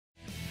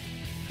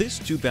This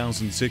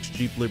 2006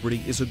 Jeep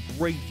Liberty is a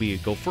great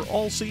vehicle for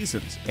all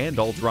seasons and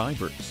all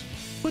drivers.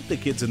 Put the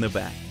kids in the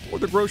back or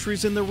the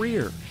groceries in the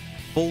rear.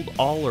 Fold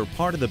all or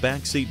part of the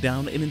back seat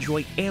down and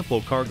enjoy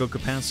ample cargo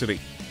capacity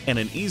and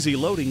an easy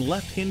loading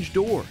left hinge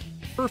door.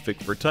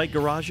 Perfect for tight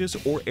garages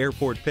or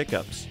airport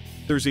pickups.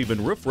 There's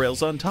even roof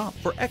rails on top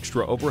for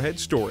extra overhead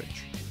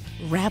storage.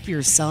 Wrap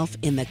yourself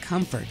in the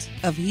comfort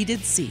of heated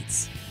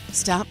seats.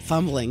 Stop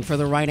fumbling for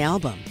the right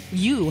album.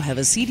 You have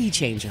a CD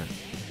changer.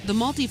 The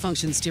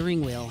multifunction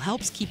steering wheel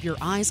helps keep your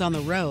eyes on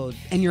the road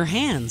and your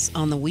hands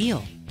on the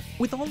wheel.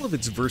 With all of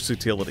its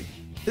versatility,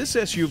 this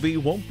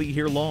SUV won't be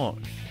here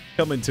long.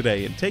 Come in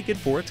today and take it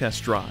for a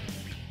test drive.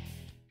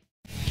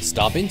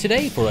 Stop in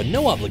today for a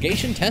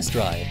no-obligation test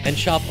drive and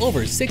shop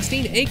over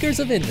 16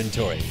 acres of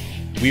inventory.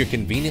 We are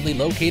conveniently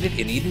located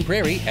in Eden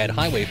Prairie at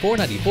Highway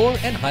 494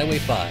 and Highway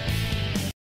 5.